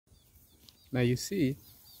Now you see,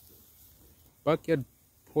 backyard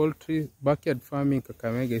backyard farming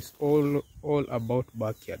Kakamega is all about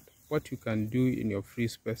backyard. What you can do in your free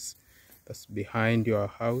space that's behind your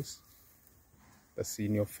house, that's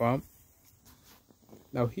in your farm.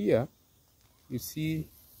 Now here you see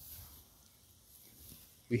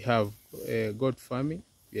we have goat farming.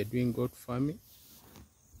 We are doing goat farming.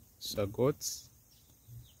 So goats.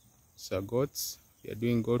 We are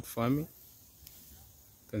doing goat farming.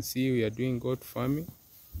 You can see we are doing goat farming.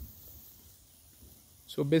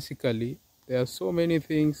 So basically, there are so many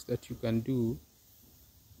things that you can do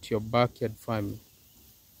to your backyard farming.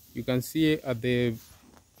 You can see at the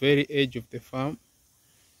very edge of the farm,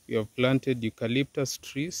 we have planted eucalyptus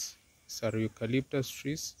trees. These are eucalyptus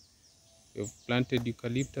trees. We have planted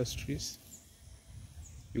eucalyptus trees.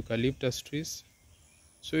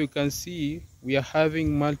 So you can see we are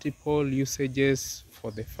having multiple usages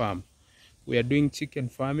for the farm. We are doing chicken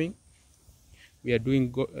farming. We are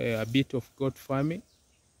doing a bit of goat farming.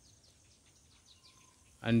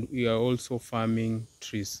 And we are also farming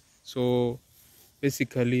trees. So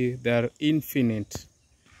basically there are infinite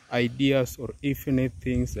ideas or infinite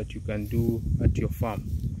things that you can do at your farm.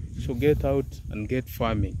 So get out and get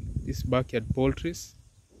farming. This backyard poultries,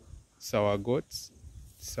 it's our goats,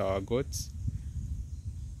 it's our goats,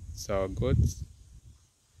 it's our goats,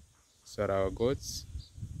 it's our goats.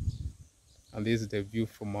 And this is the view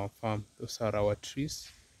from our farm. Those are our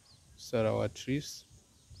trees. Those are our trees.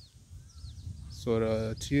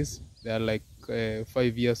 So trees, they are like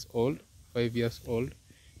 5 years old,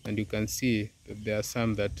 and you can see that there are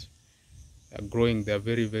some that are growing. They are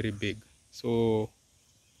very, very big. So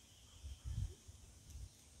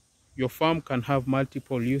your farm can have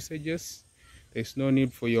multiple usages. There's no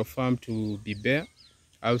need for your farm to be bare.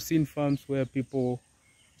 I've seen farms where people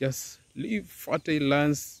just leave fertile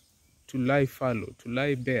lands to lie fallow, to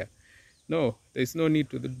lie bare. No, there's no need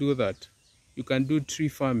to do that. You can do tree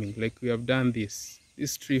farming like we have done this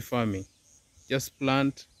tree farming. Just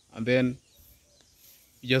plant and then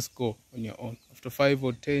you just go on your own. After 5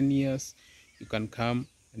 or 10 years, you can come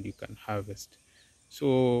and you can harvest.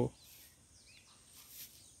 So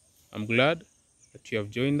I'm glad that you have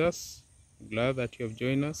joined us. And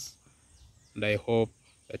I hope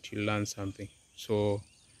that you learn something. So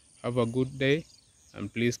have a good day,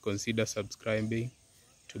 and please consider subscribing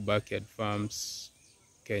to Backyard Farms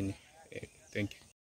Kenya. Thank you.